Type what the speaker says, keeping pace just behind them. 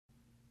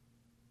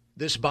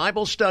This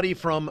Bible study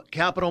from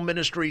Capital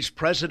Ministries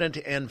president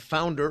and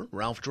founder,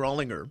 Ralph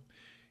Drollinger,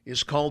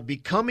 is called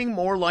Becoming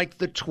More Like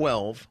the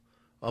 12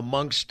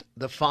 Amongst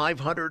the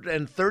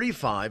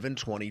 535 in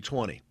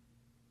 2020.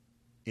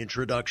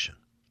 Introduction.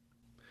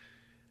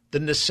 The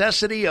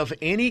necessity of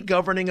any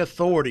governing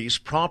authority's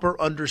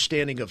proper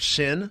understanding of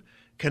sin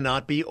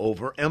cannot be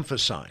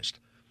overemphasized.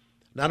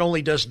 Not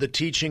only does the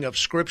teaching of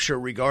Scripture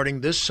regarding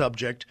this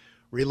subject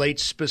relate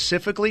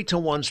specifically to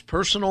one's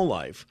personal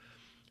life,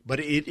 but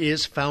it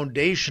is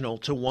foundational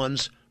to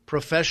one's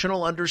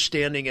professional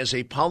understanding as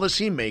a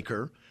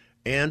policymaker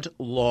and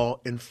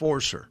law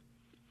enforcer.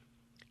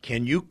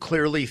 Can you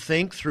clearly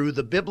think through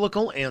the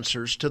biblical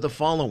answers to the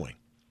following?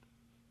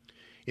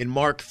 In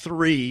Mark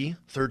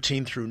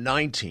 3:13 through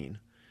 19,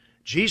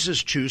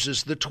 Jesus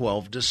chooses the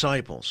 12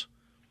 disciples.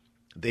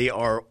 They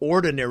are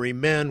ordinary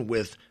men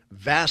with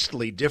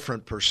vastly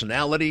different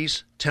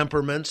personalities,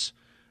 temperaments,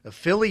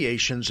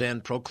 affiliations,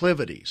 and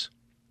proclivities.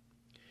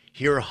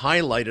 Here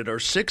highlighted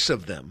are 6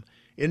 of them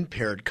in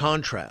paired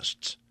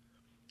contrasts.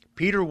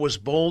 Peter was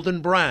bold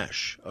and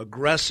brash,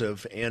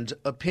 aggressive and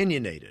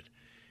opinionated.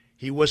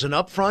 He was an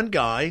upfront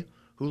guy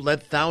who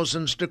led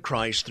thousands to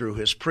Christ through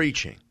his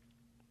preaching.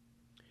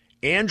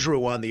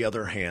 Andrew, on the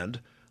other hand,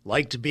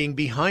 liked being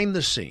behind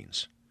the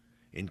scenes.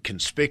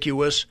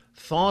 Inconspicuous,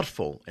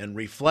 thoughtful, and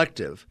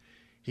reflective,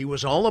 he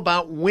was all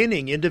about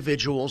winning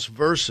individuals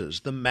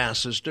versus the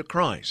masses to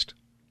Christ.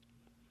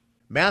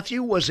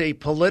 Matthew was a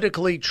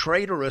politically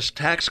traitorous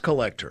tax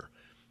collector,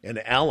 an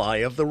ally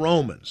of the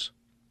Romans.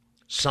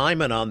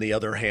 Simon, on the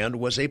other hand,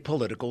 was a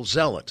political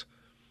zealot,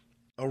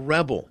 a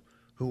rebel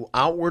who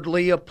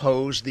outwardly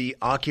opposed the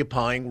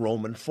occupying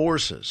Roman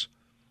forces.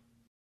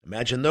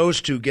 Imagine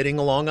those two getting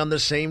along on the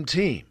same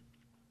team.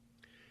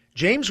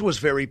 James was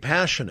very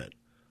passionate,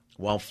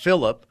 while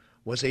Philip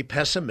was a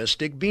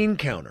pessimistic bean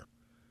counter.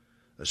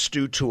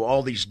 Astute to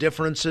all these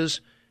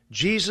differences,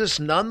 Jesus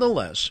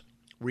nonetheless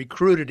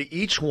recruited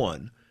each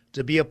one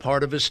to be a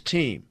part of his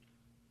team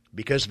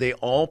because they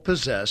all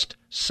possessed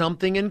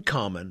something in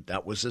common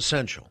that was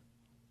essential.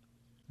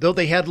 Though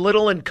they had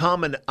little in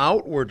common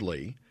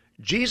outwardly,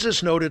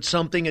 Jesus noted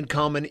something in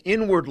common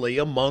inwardly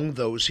among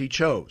those he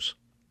chose.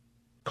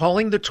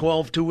 Calling the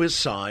 12 to his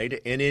side,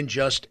 and in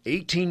just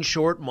 18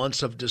 short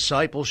months of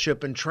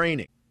discipleship and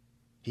training,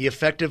 he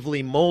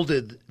effectively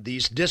molded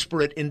these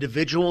disparate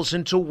individuals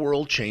into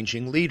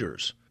world-changing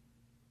leaders.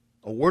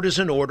 A word is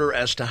in order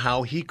as to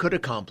how he could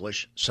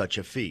accomplish such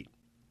a feat.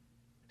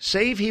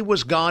 Save he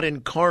was God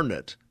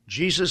incarnate,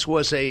 Jesus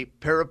was a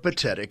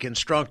peripatetic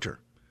instructor.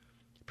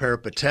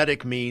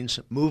 Peripatetic means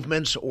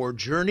movements or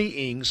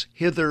journeyings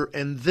hither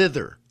and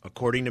thither,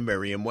 according to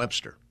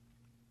Merriam-Webster.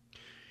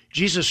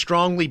 Jesus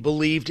strongly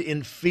believed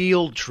in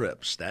field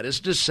trips. That is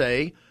to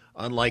say,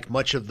 unlike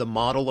much of the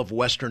model of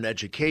Western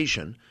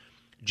education,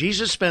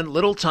 Jesus spent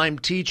little time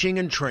teaching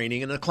and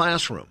training in a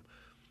classroom.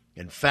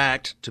 In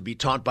fact, to be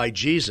taught by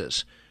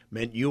Jesus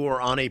meant you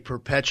were on a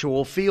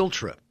perpetual field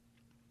trip.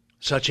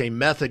 Such a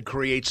method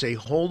creates a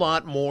whole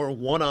lot more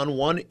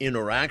one-on-one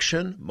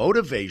interaction,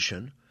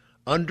 motivation,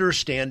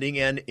 understanding,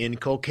 and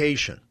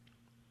inculcation.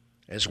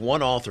 As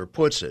one author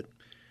puts it,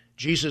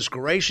 Jesus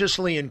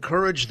graciously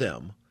encouraged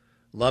them,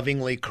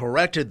 lovingly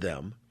corrected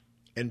them,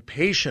 and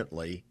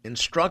patiently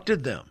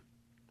instructed them.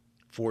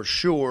 For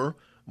sure,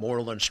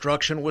 moral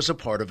instruction was a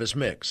part of his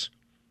mix.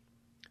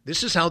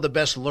 This is how the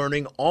best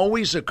learning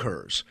always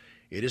occurs.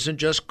 It isn't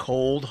just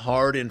cold,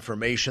 hard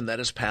information that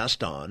is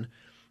passed on.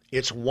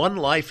 It's one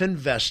life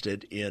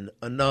invested in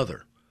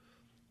another.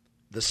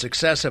 The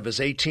success of his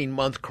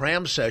 18-month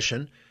cram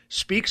session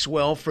speaks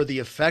well for the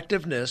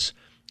effectiveness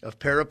of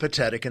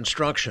peripatetic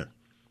instruction.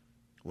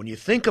 When you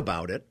think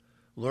about it,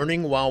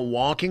 learning while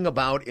walking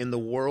about in the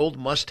world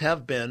must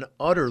have been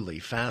utterly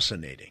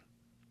fascinating.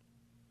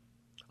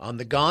 On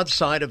the God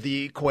side of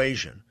the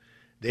equation,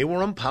 they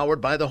were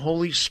empowered by the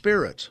Holy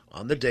Spirit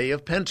on the day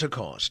of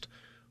Pentecost,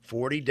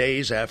 40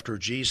 days after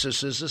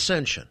Jesus'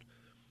 ascension.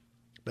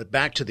 But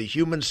back to the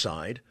human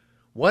side,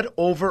 what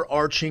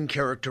overarching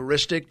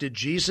characteristic did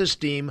Jesus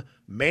deem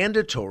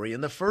mandatory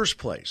in the first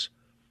place?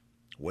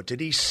 What did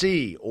he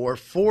see or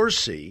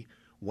foresee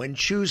when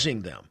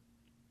choosing them?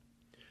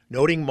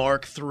 Noting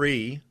Mark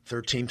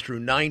 3:13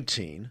 through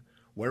 19,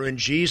 wherein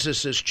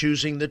Jesus is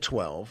choosing the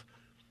 12,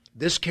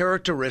 this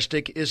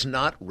characteristic is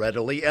not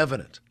readily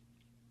evident.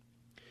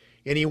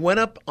 And he went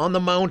up on the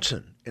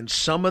mountain and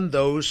summoned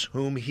those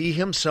whom he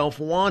himself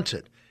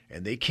wanted,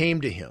 and they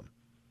came to him.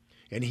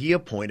 And he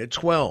appointed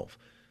 12,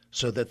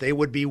 so that they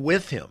would be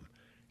with him,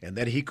 and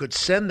that he could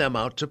send them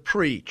out to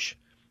preach,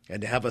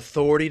 and to have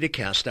authority to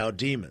cast out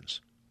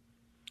demons.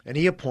 And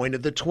he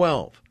appointed the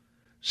 12,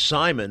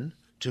 Simon,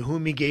 to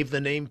whom he gave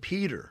the name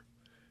Peter,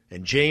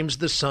 and James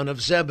the son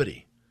of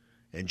Zebedee,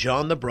 and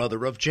John the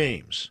brother of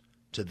James.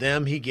 To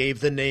them he gave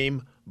the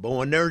name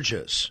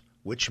Boanerges,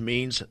 which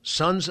means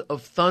sons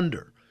of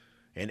thunder,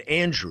 and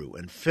Andrew,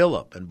 and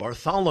Philip, and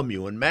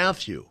Bartholomew, and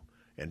Matthew,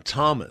 and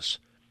Thomas,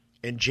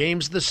 and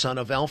James the son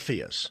of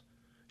Alphaeus,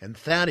 and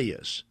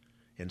Thaddeus,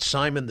 and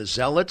Simon the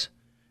Zealot,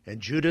 and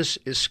Judas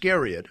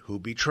Iscariot, who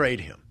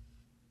betrayed him.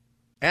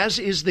 As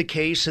is the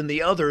case in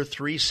the other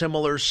three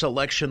similar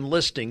selection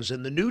listings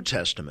in the New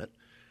Testament,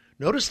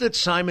 notice that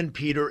Simon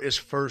Peter is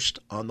first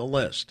on the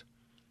list.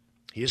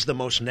 He is the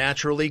most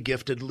naturally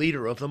gifted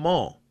leader of them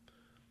all.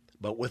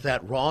 But with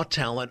that raw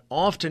talent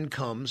often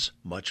comes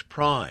much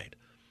pride.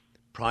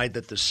 Pride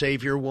that the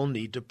Savior will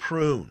need to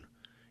prune.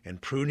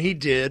 And prune he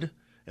did,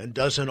 and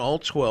does in all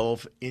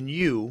 12, in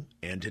you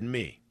and in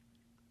me.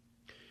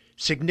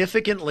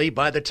 Significantly,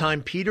 by the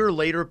time Peter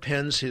later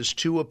pens his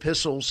two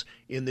epistles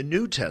in the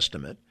New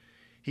Testament,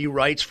 he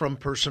writes from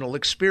personal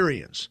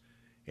experience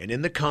and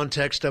in the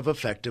context of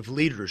effective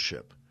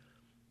leadership.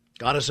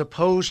 God is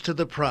opposed to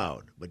the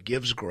proud, but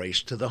gives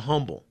grace to the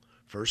humble.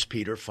 1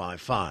 Peter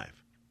 5:5.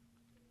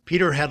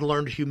 Peter had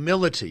learned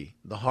humility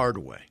the hard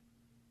way.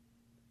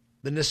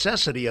 The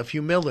necessity of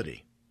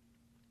humility.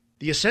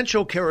 The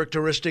essential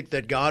characteristic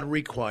that God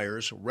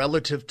requires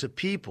relative to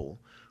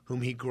people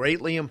whom he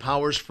greatly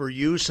empowers for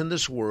use in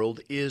this world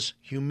is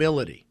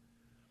humility.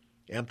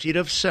 Emptied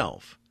of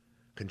self,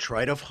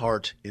 contrite of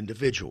heart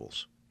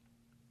individuals.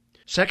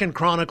 2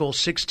 Chronicles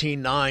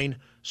 16:9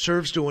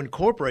 serves to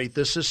incorporate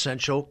this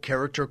essential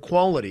character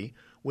quality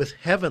with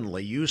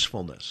heavenly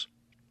usefulness.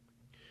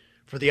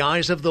 For the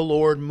eyes of the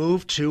Lord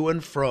move to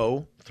and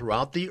fro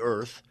throughout the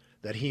earth,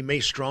 that he may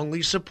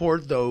strongly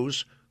support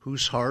those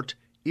whose heart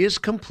is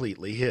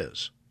completely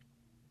his.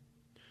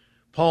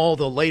 Paul,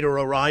 the later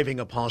arriving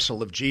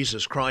apostle of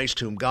Jesus Christ,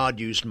 whom God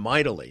used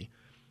mightily,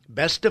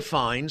 best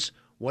defines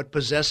what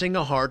possessing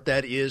a heart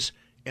that is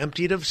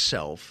emptied of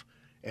self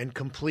and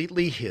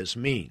completely his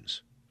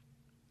means.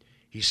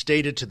 He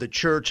stated to the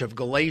church of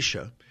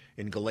Galatia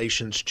in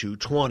Galatians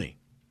 2:20,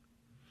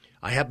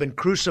 I have been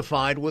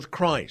crucified with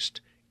Christ,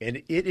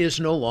 and it is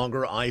no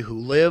longer I who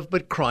live,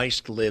 but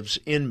Christ lives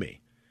in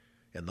me.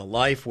 And the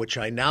life which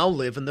I now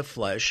live in the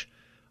flesh,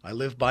 I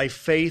live by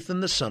faith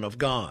in the Son of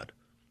God,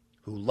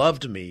 who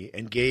loved me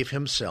and gave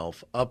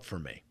himself up for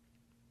me.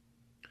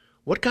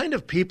 What kind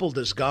of people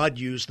does God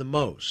use the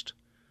most?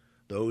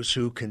 Those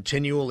who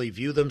continually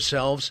view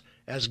themselves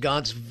as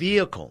God's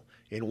vehicle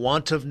in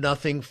want of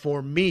nothing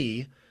for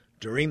me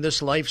during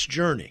this life's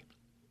journey.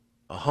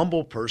 A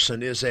humble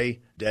person is a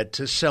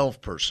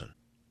dead-to-self person.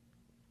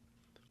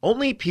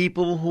 Only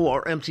people who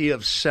are empty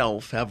of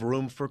self have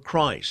room for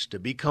Christ to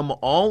become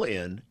all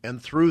in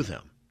and through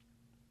them.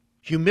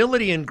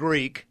 Humility in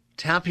Greek,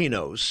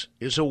 tapeinos,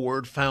 is a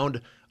word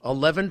found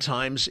 11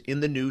 times in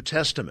the New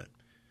Testament.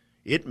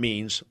 It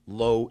means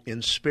low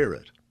in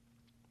spirit.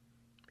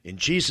 In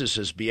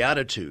Jesus'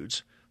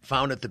 Beatitudes,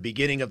 found at the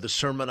beginning of the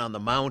Sermon on the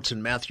Mount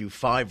in Matthew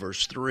 5,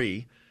 verse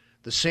 3,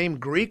 the same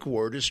Greek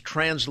word is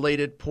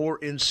translated poor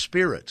in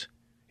spirit.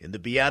 In the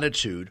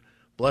Beatitude,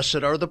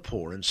 blessed are the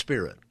poor in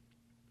spirit.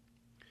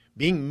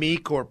 Being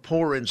meek or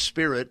poor in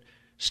spirit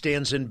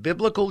stands in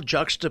biblical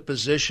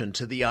juxtaposition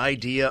to the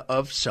idea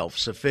of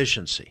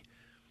self-sufficiency.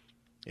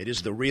 It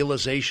is the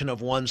realization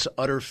of one's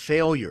utter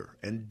failure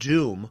and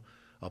doom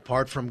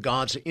apart from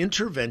God's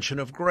intervention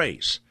of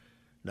grace,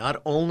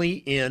 not only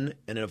in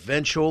an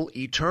eventual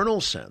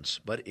eternal sense,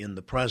 but in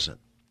the present.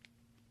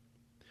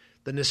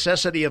 The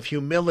necessity of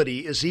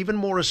humility is even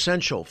more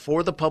essential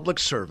for the public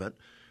servant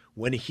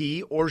when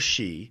he or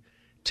she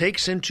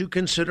takes into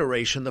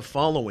consideration the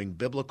following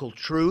biblical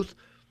truth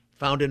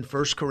found in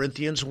 1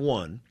 Corinthians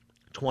 1,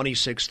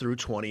 26 through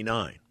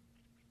 29.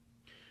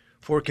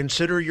 For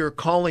consider your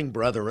calling,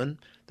 brethren,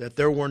 that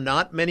there were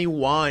not many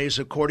wise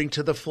according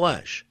to the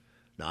flesh,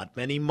 not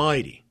many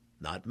mighty,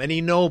 not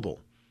many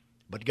noble,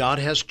 but God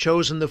has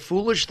chosen the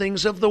foolish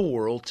things of the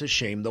world to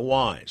shame the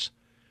wise.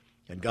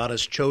 And God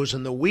has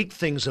chosen the weak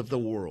things of the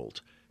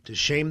world to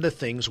shame the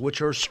things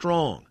which are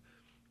strong,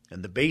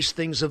 and the base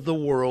things of the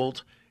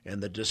world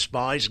and the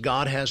despised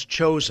God has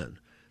chosen,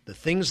 the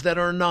things that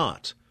are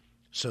not,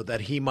 so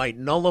that he might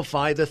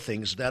nullify the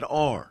things that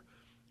are,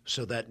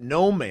 so that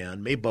no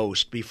man may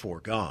boast before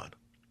God.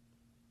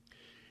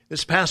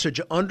 This passage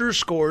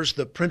underscores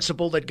the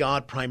principle that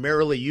God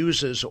primarily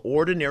uses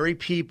ordinary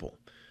people,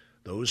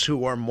 those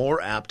who are more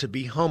apt to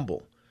be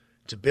humble,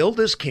 to build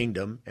his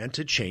kingdom and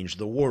to change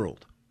the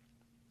world.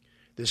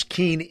 This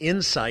keen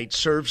insight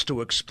serves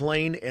to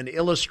explain and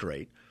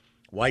illustrate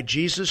why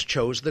Jesus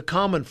chose the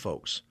common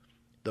folks,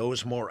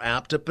 those more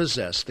apt to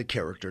possess the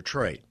character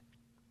trait.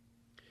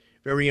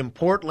 Very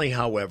importantly,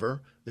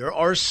 however, there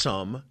are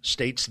some,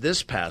 states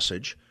this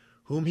passage,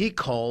 whom he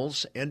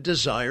calls and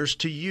desires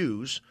to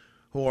use,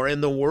 who are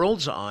in the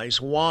world's eyes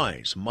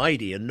wise,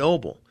 mighty, and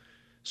noble,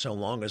 so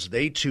long as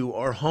they too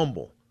are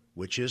humble,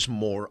 which is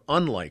more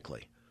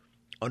unlikely.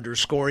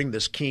 Underscoring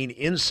this keen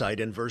insight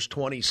in verse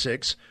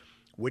 26,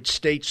 which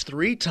states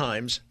 3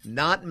 times,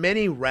 not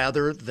many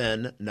rather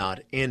than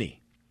not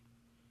any.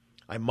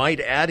 I might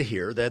add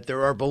here that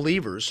there are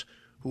believers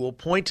who will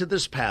point to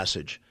this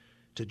passage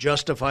to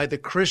justify the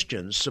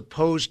Christians'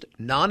 supposed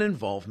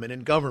non-involvement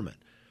in government,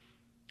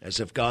 as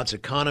if God's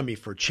economy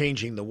for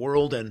changing the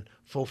world and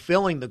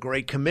fulfilling the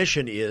Great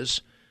Commission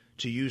is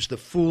to use the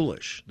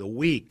foolish, the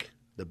weak,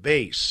 the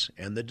base,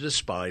 and the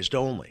despised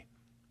only.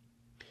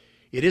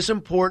 It is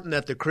important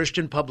that the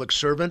Christian public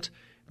servant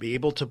be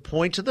able to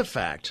point to the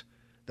fact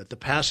that the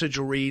passage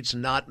reads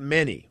not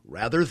many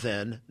rather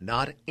than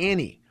not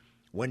any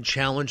when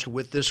challenged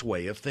with this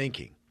way of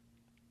thinking.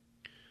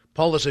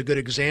 Paul is a good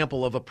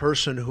example of a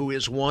person who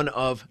is one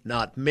of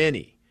not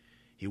many.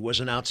 He was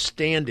an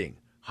outstanding,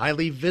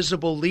 highly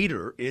visible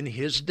leader in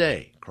his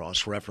day.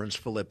 Cross-reference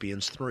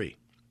Philippians 3.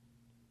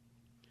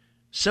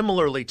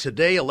 Similarly,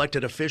 today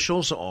elected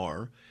officials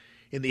are,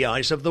 in the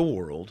eyes of the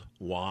world,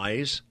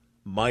 wise,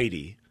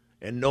 mighty,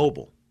 and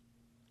noble.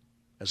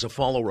 As a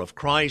follower of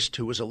Christ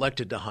who is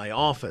elected to high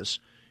office,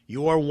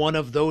 you are one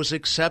of those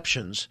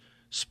exceptions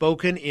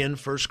spoken in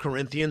 1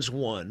 Corinthians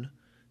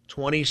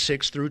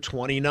 1:26 through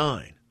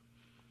 29.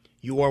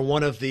 You are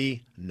one of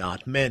the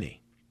not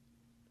many.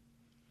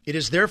 It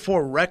is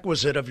therefore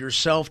requisite of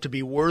yourself to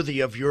be worthy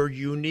of your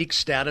unique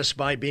status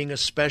by being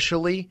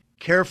especially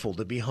careful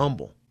to be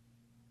humble.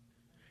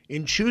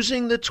 In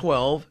choosing the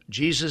 12,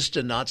 Jesus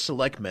did not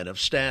select men of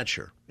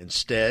stature.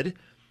 Instead,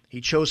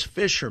 he chose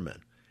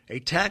fishermen, a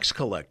tax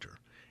collector,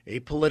 a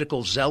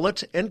political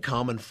zealot, and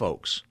common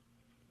folks.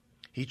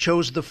 He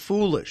chose the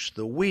foolish,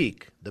 the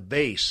weak, the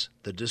base,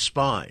 the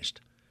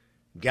despised.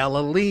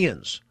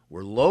 Galileans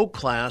were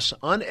low-class,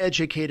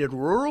 uneducated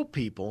rural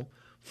people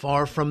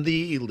far from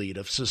the elite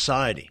of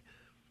society.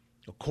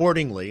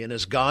 Accordingly, and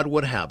as God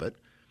would have it,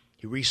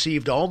 he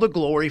received all the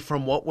glory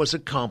from what was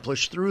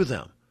accomplished through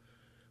them.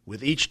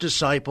 With each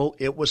disciple,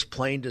 it was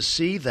plain to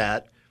see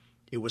that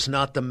it was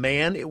not the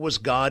man, it was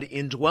God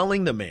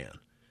indwelling the man.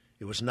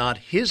 It was not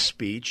his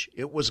speech,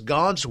 it was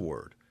God's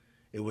word.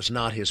 It was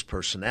not his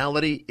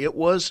personality, it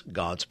was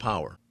God's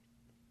power.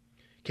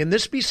 Can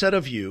this be said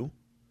of you?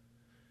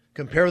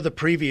 Compare the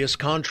previous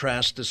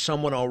contrast to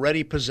someone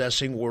already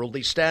possessing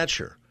worldly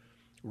stature,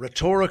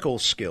 rhetorical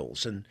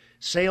skills, and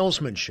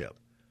salesmanship.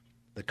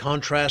 The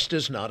contrast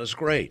is not as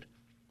great.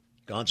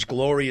 God's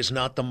glory is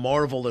not the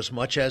marvel as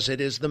much as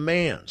it is the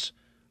man's,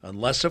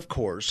 unless, of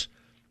course,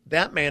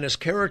 that man is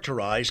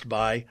characterized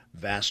by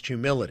vast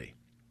humility.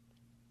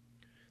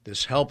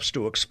 This helps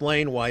to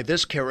explain why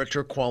this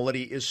character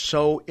quality is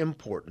so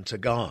important to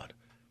God.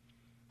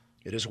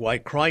 It is why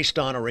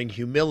Christ-honoring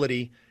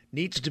humility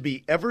needs to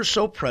be ever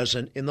so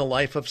present in the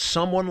life of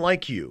someone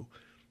like you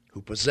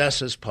who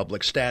possesses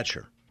public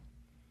stature.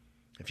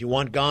 If you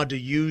want God to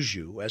use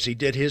you as he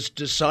did his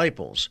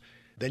disciples,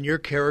 then your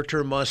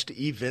character must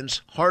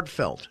evince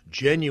heartfelt,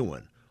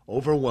 genuine,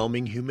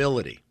 overwhelming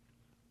humility.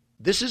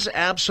 This is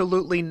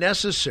absolutely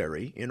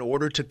necessary in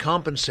order to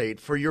compensate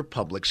for your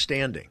public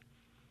standing.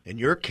 In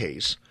your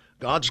case,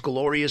 God's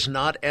glory is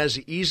not as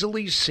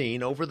easily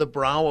seen over the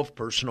brow of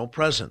personal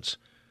presence.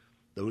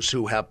 Those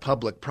who have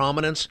public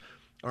prominence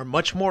are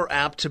much more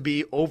apt to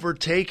be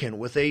overtaken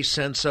with a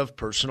sense of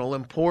personal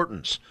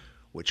importance,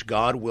 which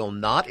God will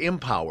not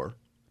empower,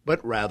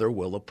 but rather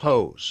will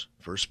oppose.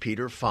 1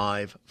 Peter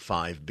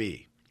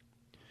 5:5b.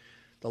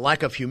 The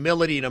lack of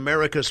humility in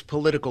America's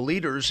political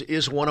leaders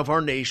is one of our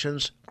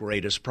nation's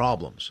greatest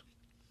problems.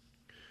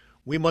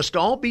 We must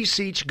all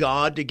beseech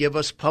God to give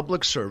us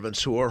public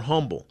servants who are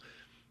humble.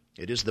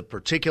 It is the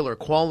particular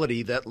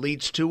quality that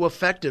leads to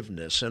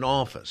effectiveness in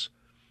office.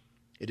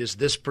 It is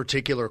this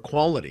particular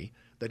quality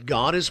that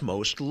God is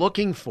most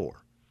looking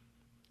for.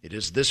 It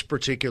is this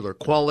particular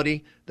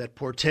quality that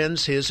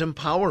portends his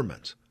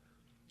empowerment.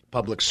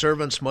 Public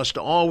servants must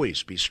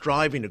always be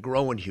striving to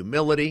grow in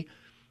humility,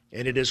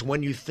 and it is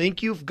when you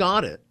think you've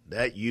got it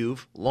that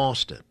you've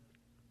lost it.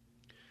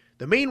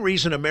 The main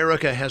reason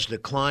America has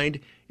declined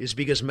is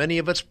because many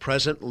of its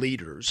present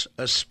leaders,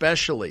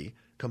 especially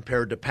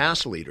compared to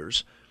past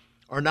leaders,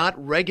 are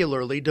not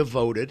regularly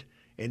devoted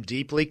and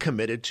deeply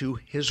committed to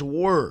his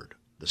word,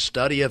 the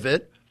study of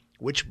it,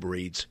 which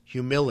breeds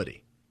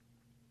humility.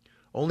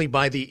 Only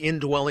by the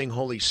indwelling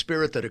Holy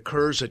Spirit that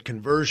occurs at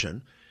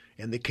conversion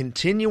and the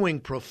continuing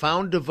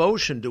profound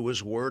devotion to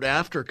his word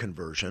after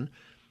conversion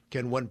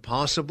can one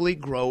possibly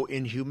grow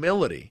in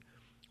humility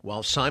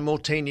while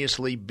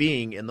simultaneously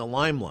being in the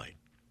limelight.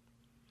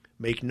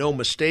 Make no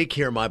mistake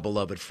here, my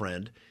beloved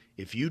friend,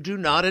 if you do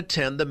not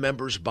attend the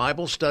members'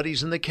 Bible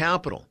studies in the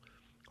Capitol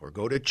or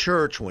go to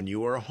church when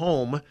you are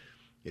home,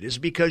 it is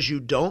because you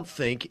don't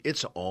think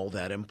it's all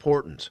that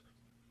important.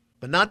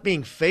 But not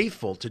being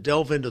faithful to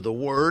delve into the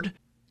Word,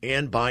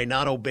 and by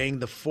not obeying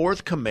the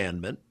fourth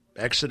commandment,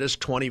 Exodus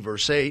 20,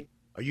 verse 8,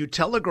 are you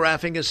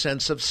telegraphing a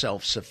sense of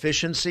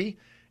self-sufficiency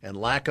and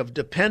lack of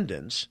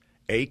dependence,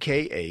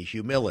 a.k.a.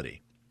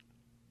 humility.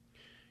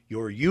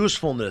 Your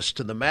usefulness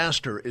to the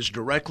master is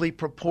directly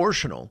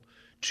proportional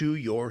to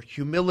your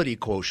humility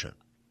quotient.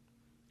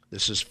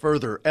 This is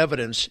further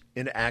evidence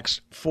in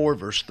Acts 4,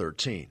 verse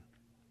 13.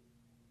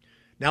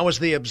 Now as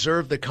they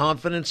observed the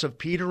confidence of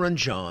Peter and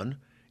John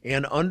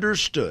and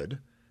understood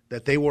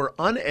that they were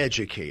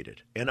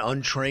uneducated and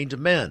untrained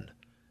men,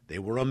 they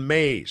were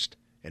amazed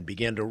and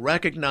began to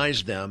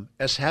recognize them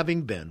as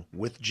having been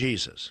with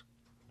Jesus.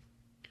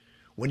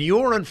 When you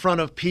are in front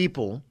of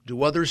people,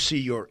 do others see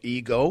your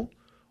ego,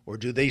 or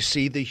do they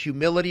see the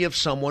humility of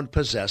someone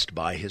possessed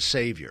by his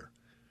Savior?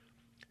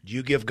 Do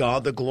you give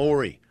God the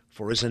glory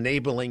for his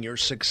enabling your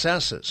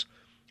successes,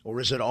 or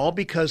is it all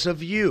because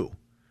of you?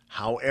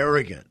 How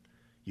arrogant.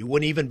 You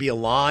wouldn't even be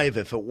alive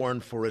if it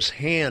weren't for his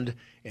hand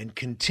and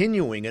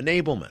continuing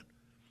enablement.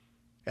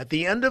 At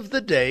the end of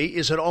the day,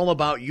 is it all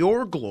about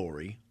your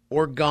glory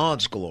or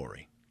God's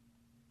glory?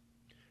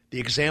 The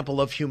example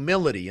of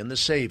humility in the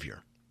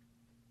Savior.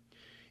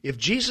 If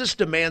Jesus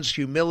demands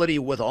humility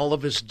with all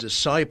of his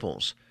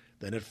disciples,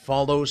 then it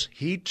follows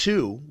he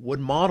too would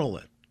model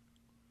it.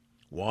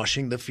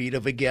 Washing the feet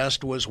of a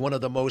guest was one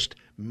of the most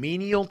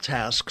menial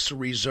tasks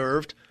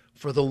reserved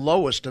for the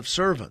lowest of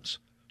servants.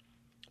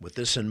 With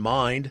this in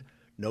mind,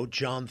 note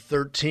John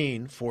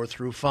 13, 4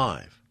 through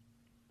 5.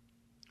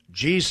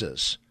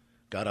 Jesus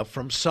got up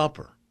from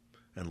supper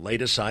and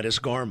laid aside his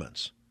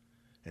garments,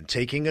 and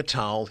taking a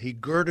towel, he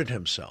girded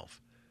himself.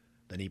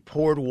 Then he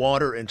poured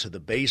water into the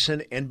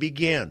basin and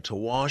began to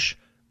wash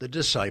the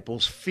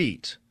disciples'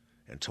 feet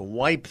and to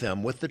wipe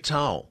them with the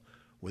towel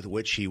with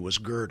which he was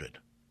girded.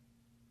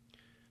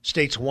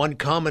 States one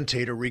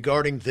commentator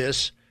regarding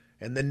this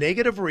and the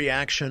negative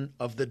reaction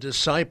of the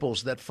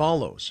disciples that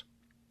follows.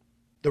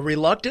 The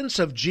reluctance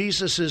of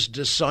Jesus'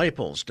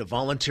 disciples to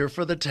volunteer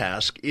for the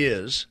task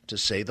is, to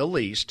say the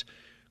least,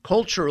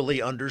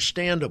 culturally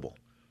understandable.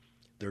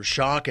 Their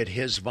shock at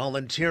his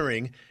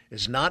volunteering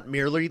is not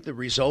merely the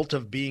result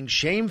of being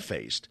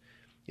shamefaced.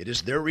 It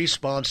is their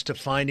response to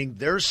finding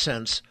their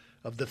sense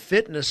of the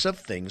fitness of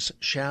things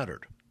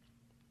shattered.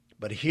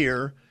 But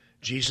here,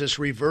 Jesus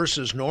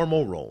reverses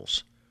normal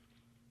roles.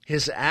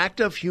 His act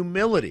of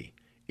humility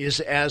is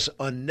as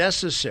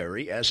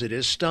unnecessary as it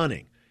is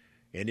stunning,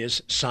 and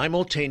is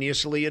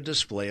simultaneously a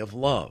display of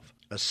love,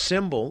 a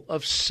symbol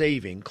of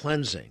saving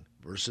cleansing,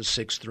 verses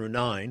 6 through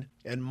 9,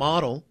 and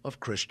model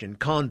of Christian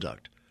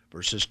conduct,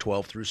 verses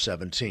 12 through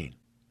 17.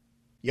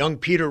 Young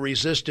Peter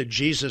resisted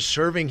Jesus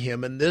serving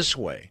him in this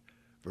way,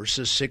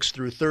 verses 6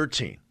 through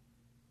 13.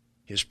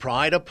 His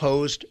pride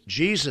opposed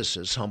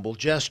Jesus' humble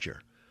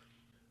gesture.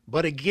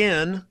 But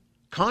again,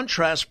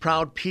 contrast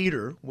proud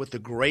Peter with the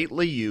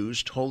greatly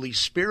used, Holy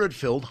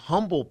Spirit-filled,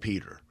 humble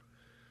Peter.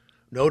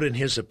 Note in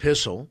his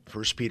epistle,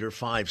 1 Peter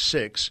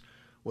 5:6,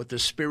 what the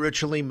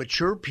spiritually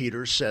mature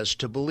Peter says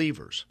to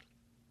believers.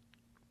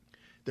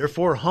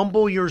 Therefore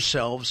humble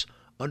yourselves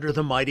under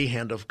the mighty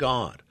hand of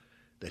God,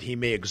 that he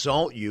may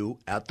exalt you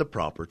at the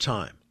proper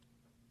time.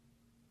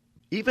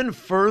 Even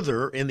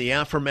further in the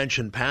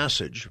aforementioned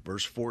passage,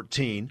 verse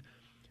 14,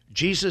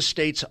 Jesus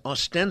states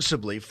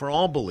ostensibly for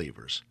all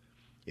believers,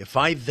 if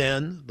I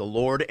then, the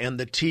Lord and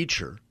the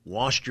teacher,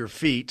 washed your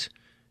feet,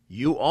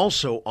 you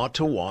also ought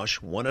to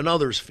wash one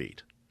another's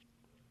feet.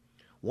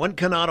 One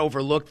cannot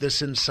overlook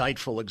this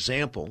insightful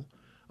example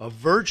of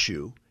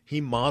virtue he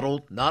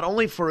modeled not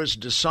only for his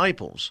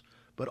disciples,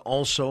 but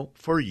also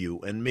for you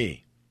and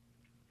me.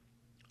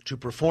 To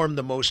perform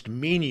the most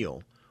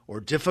menial or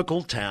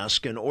difficult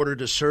task in order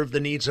to serve the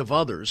needs of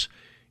others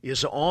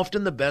is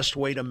often the best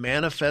way to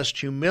manifest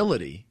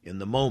humility in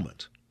the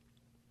moment.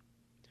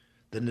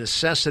 The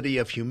necessity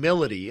of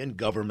humility in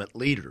government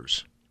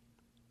leaders.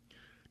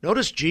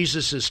 Notice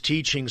Jesus'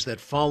 teachings that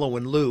follow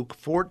in Luke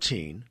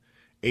 14,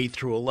 8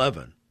 through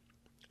 11,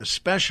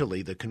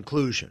 especially the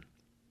conclusion.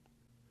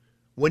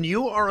 When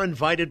you are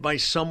invited by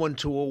someone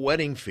to a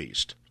wedding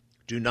feast,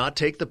 do not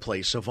take the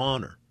place of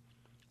honor,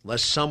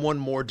 lest someone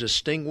more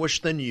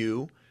distinguished than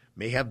you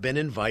may have been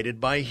invited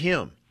by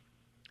him,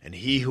 and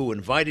he who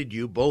invited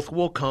you both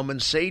will come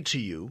and say to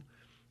you,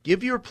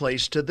 give your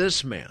place to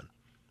this man,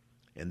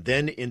 and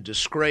then in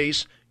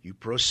disgrace you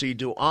proceed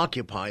to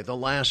occupy the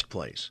last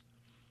place.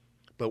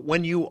 But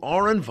when you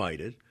are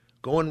invited,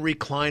 go and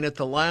recline at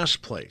the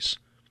last place,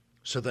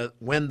 so that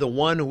when the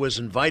one who has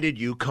invited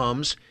you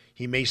comes,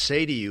 he may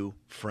say to you,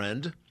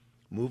 friend,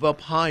 move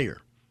up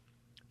higher.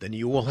 Then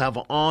you will have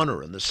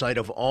honor in the sight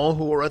of all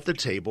who are at the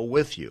table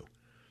with you.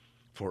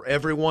 For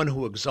everyone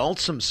who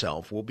exalts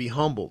himself will be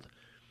humbled,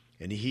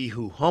 and he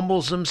who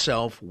humbles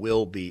himself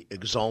will be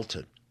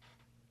exalted.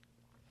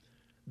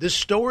 This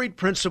storied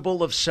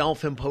principle of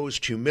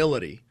self-imposed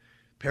humility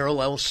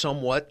parallels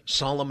somewhat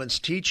Solomon's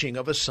teaching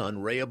of his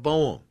son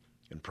Rehoboam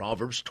in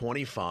Proverbs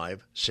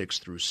 25, 6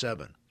 through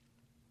 7.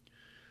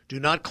 Do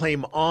not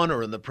claim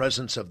honor in the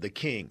presence of the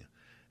king,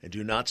 and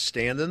do not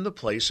stand in the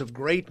place of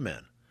great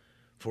men,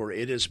 for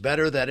it is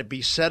better that it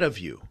be said of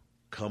you,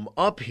 come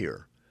up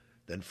here,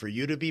 than for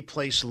you to be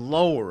placed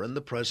lower in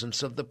the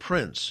presence of the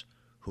prince,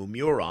 whom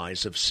your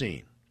eyes have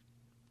seen.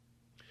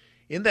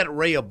 In that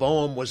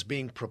Rehoboam was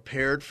being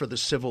prepared for the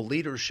civil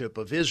leadership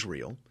of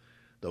Israel,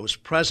 those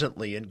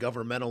presently in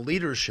governmental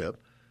leadership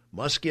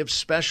must give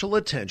special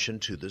attention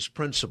to this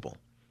principle.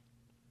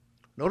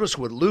 Notice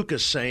what Luke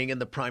is saying in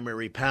the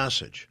primary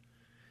passage.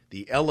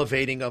 The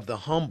elevating of the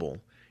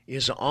humble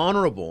is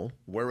honorable,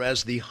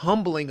 whereas the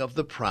humbling of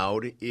the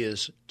proud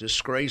is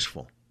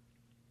disgraceful.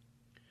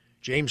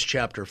 James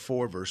chapter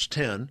 4, verse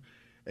 10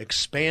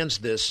 expands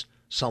this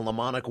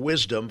Solomonic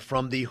wisdom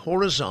from the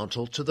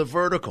horizontal to the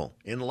vertical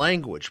in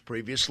language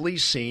previously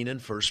seen in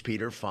 1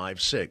 Peter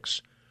 5,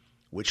 6,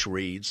 which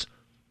reads,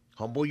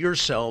 humble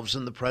yourselves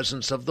in the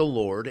presence of the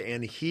Lord,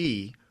 and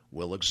he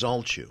will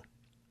exalt you.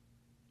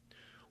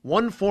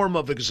 One form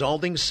of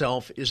exalting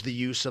self is the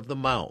use of the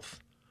mouth.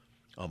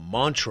 A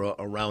mantra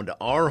around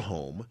our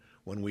home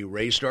when we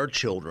raised our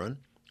children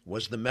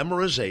was the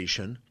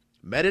memorization,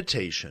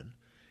 meditation,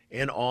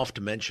 and oft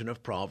mention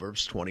of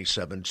Proverbs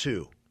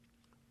 27:2.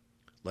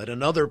 Let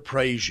another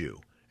praise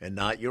you, and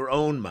not your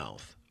own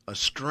mouth, a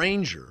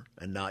stranger,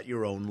 and not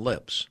your own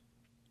lips.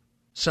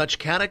 Such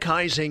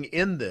catechizing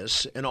in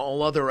this and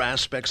all other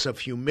aspects of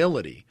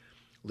humility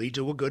lead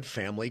to a good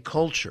family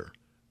culture,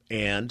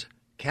 and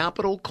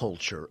capital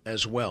culture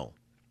as well.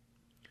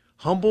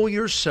 Humble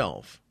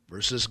yourself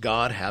versus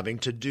God having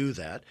to do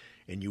that,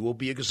 and you will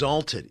be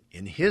exalted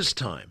in His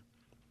time.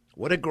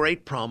 What a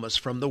great promise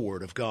from the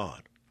Word of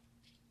God.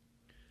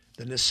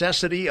 The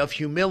necessity of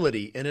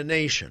humility in a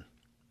nation.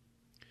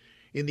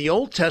 In the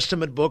Old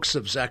Testament books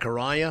of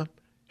Zechariah,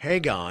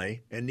 Haggai,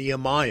 and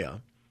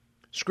Nehemiah,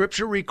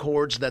 Scripture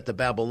records that the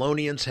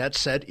Babylonians had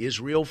set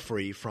Israel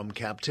free from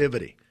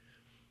captivity.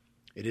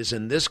 It is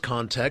in this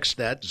context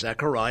that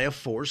Zechariah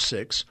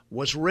 4:6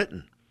 was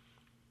written,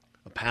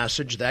 a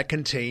passage that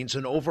contains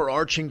an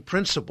overarching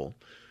principle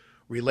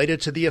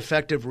related to the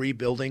effective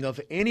rebuilding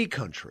of any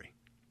country.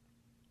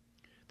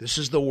 This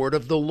is the word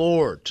of the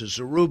Lord to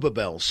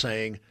Zerubbabel,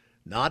 saying,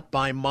 "Not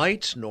by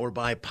might nor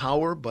by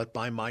power, but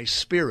by my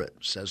Spirit,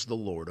 says the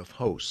Lord of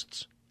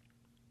hosts."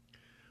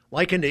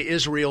 Likened to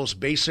Israel's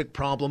basic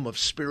problem of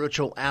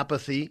spiritual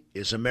apathy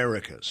is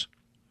America's.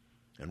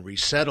 And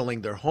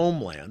resettling their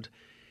homeland,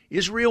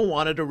 Israel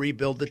wanted to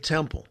rebuild the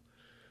temple,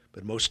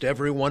 but most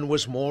everyone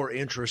was more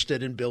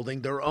interested in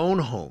building their own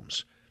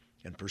homes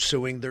and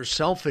pursuing their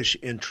selfish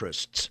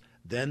interests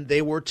than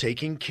they were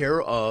taking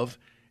care of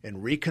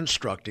and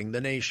reconstructing the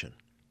nation.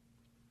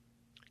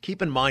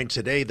 Keep in mind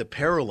today the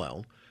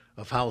parallel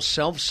of how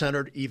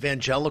self-centered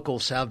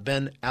evangelicals have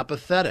been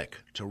apathetic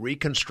to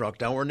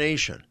reconstruct our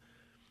nation.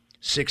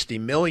 60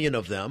 million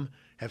of them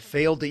have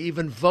failed to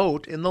even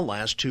vote in the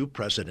last two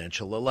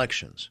presidential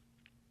elections.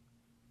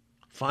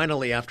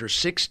 Finally, after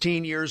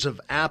 16 years of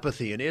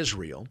apathy in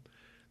Israel,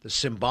 the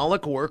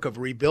symbolic work of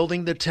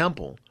rebuilding the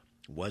temple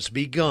was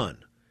begun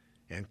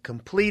and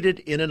completed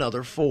in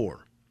another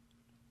 4.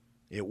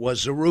 It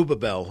was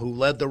Zerubbabel who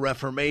led the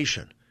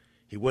Reformation.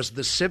 He was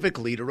the civic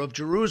leader of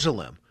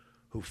Jerusalem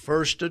who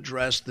first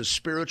addressed the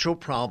spiritual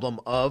problem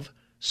of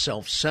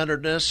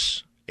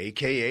self-centeredness,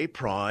 aka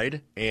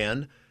pride,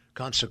 and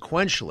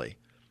consequentially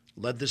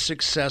led the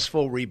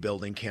successful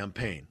rebuilding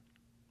campaign.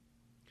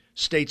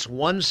 States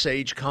one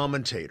sage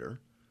commentator,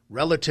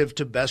 relative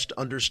to best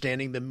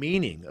understanding the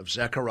meaning of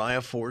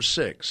Zechariah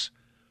 4:6,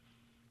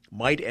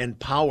 might and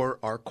power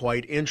are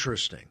quite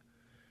interesting.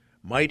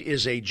 Might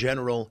is a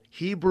general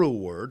Hebrew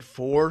word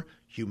for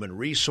human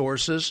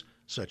resources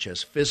such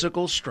as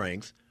physical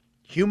strength,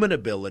 human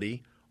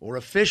ability, or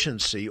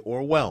efficiency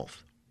or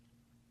wealth.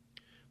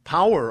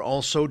 Power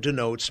also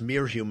denotes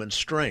mere human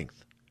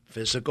strength,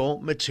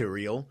 physical,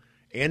 material,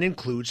 and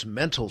includes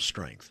mental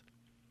strength.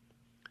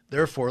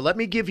 Therefore, let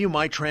me give you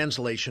my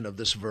translation of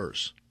this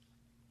verse.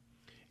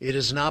 It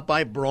is not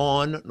by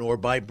brawn nor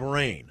by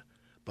brain,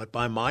 but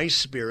by my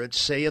Spirit,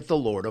 saith the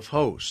Lord of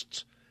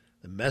hosts.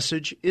 The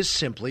message is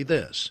simply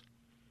this.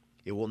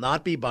 It will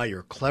not be by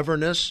your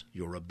cleverness,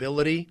 your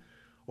ability,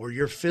 or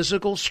your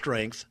physical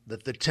strength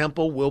that the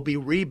temple will be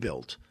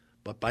rebuilt,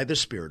 but by the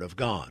Spirit of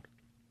God.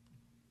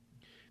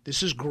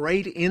 This is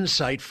great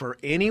insight for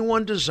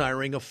anyone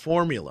desiring a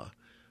formula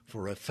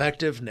for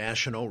effective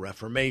national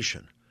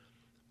reformation.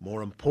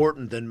 More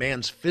important than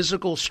man's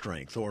physical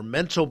strength or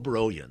mental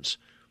brilliance,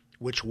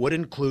 which would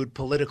include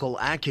political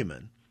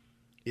acumen,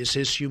 is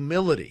his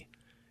humility,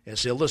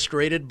 as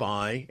illustrated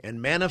by and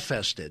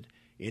manifested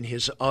in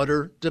his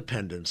utter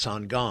dependence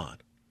on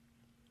God.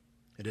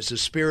 It is a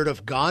spirit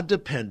of God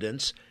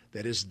dependence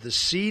that is the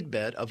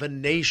seedbed of a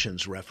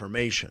nation's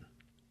reformation.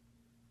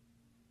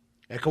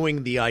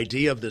 Echoing the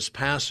idea of this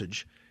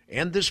passage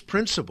and this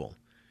principle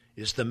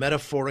is the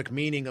metaphoric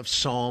meaning of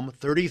Psalm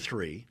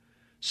 33,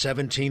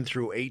 17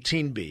 through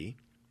 18b,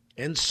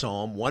 and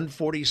Psalm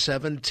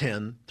 147,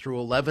 10 through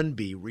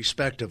 11b,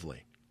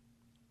 respectively.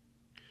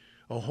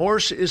 A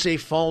horse is a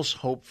false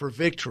hope for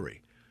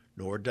victory,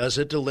 nor does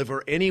it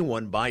deliver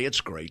anyone by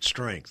its great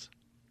strength.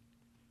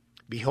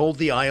 Behold,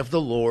 the eye of the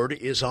Lord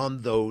is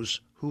on those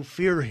who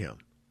fear him.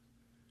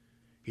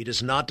 He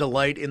does not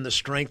delight in the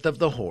strength of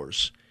the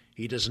horse.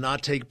 He does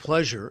not take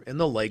pleasure in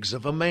the legs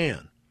of a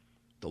man.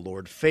 The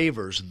Lord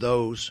favors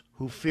those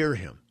who fear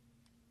him.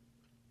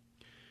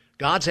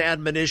 God's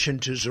admonition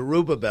to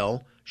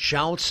Zerubbabel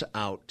shouts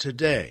out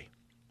today.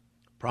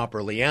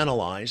 Properly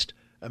analyzed,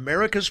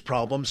 America's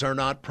problems are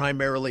not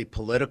primarily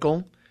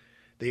political.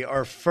 They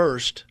are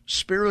first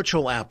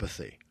spiritual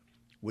apathy,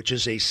 which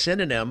is a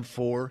synonym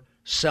for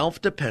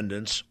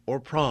self-dependence or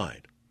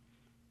pride.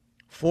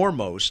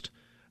 Foremost,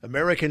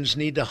 Americans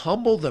need to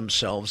humble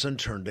themselves and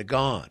turn to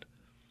God.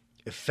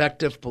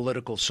 Effective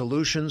political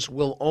solutions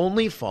will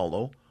only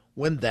follow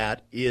when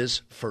that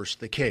is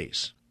first the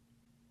case.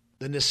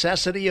 The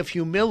necessity of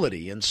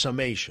humility in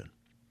summation.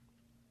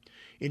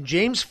 In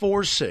James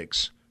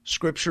 4:6,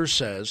 Scripture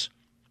says,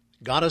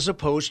 God is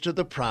opposed to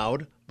the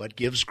proud, but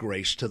gives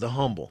grace to the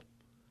humble.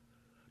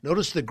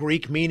 Notice the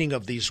Greek meaning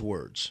of these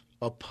words,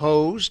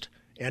 opposed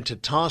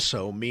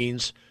Antitasso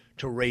means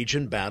to rage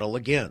in battle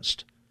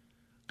against.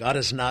 God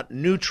is not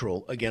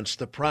neutral against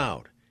the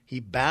proud. He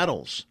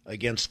battles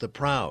against the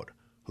proud,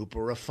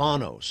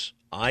 huperaphanos,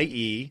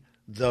 i.e.,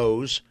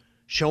 those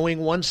showing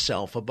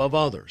oneself above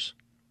others.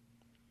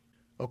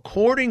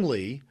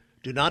 Accordingly,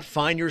 do not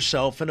find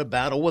yourself in a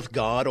battle with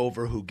God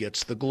over who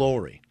gets the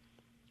glory.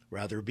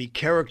 Rather, be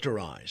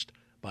characterized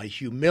by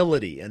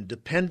humility and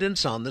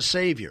dependence on the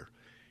Savior.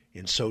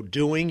 In so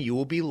doing, you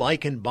will be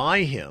likened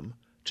by him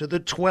to the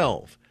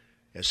 12,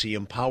 as he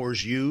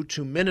empowers you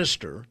to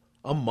minister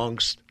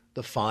amongst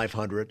the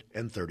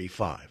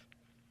 535.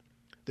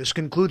 This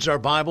concludes our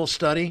Bible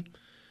study.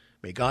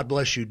 May God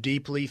bless you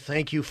deeply.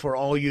 Thank you for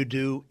all you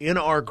do in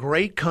our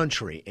great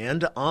country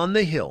and on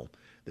the Hill.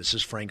 This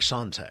is Frank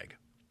Sontag.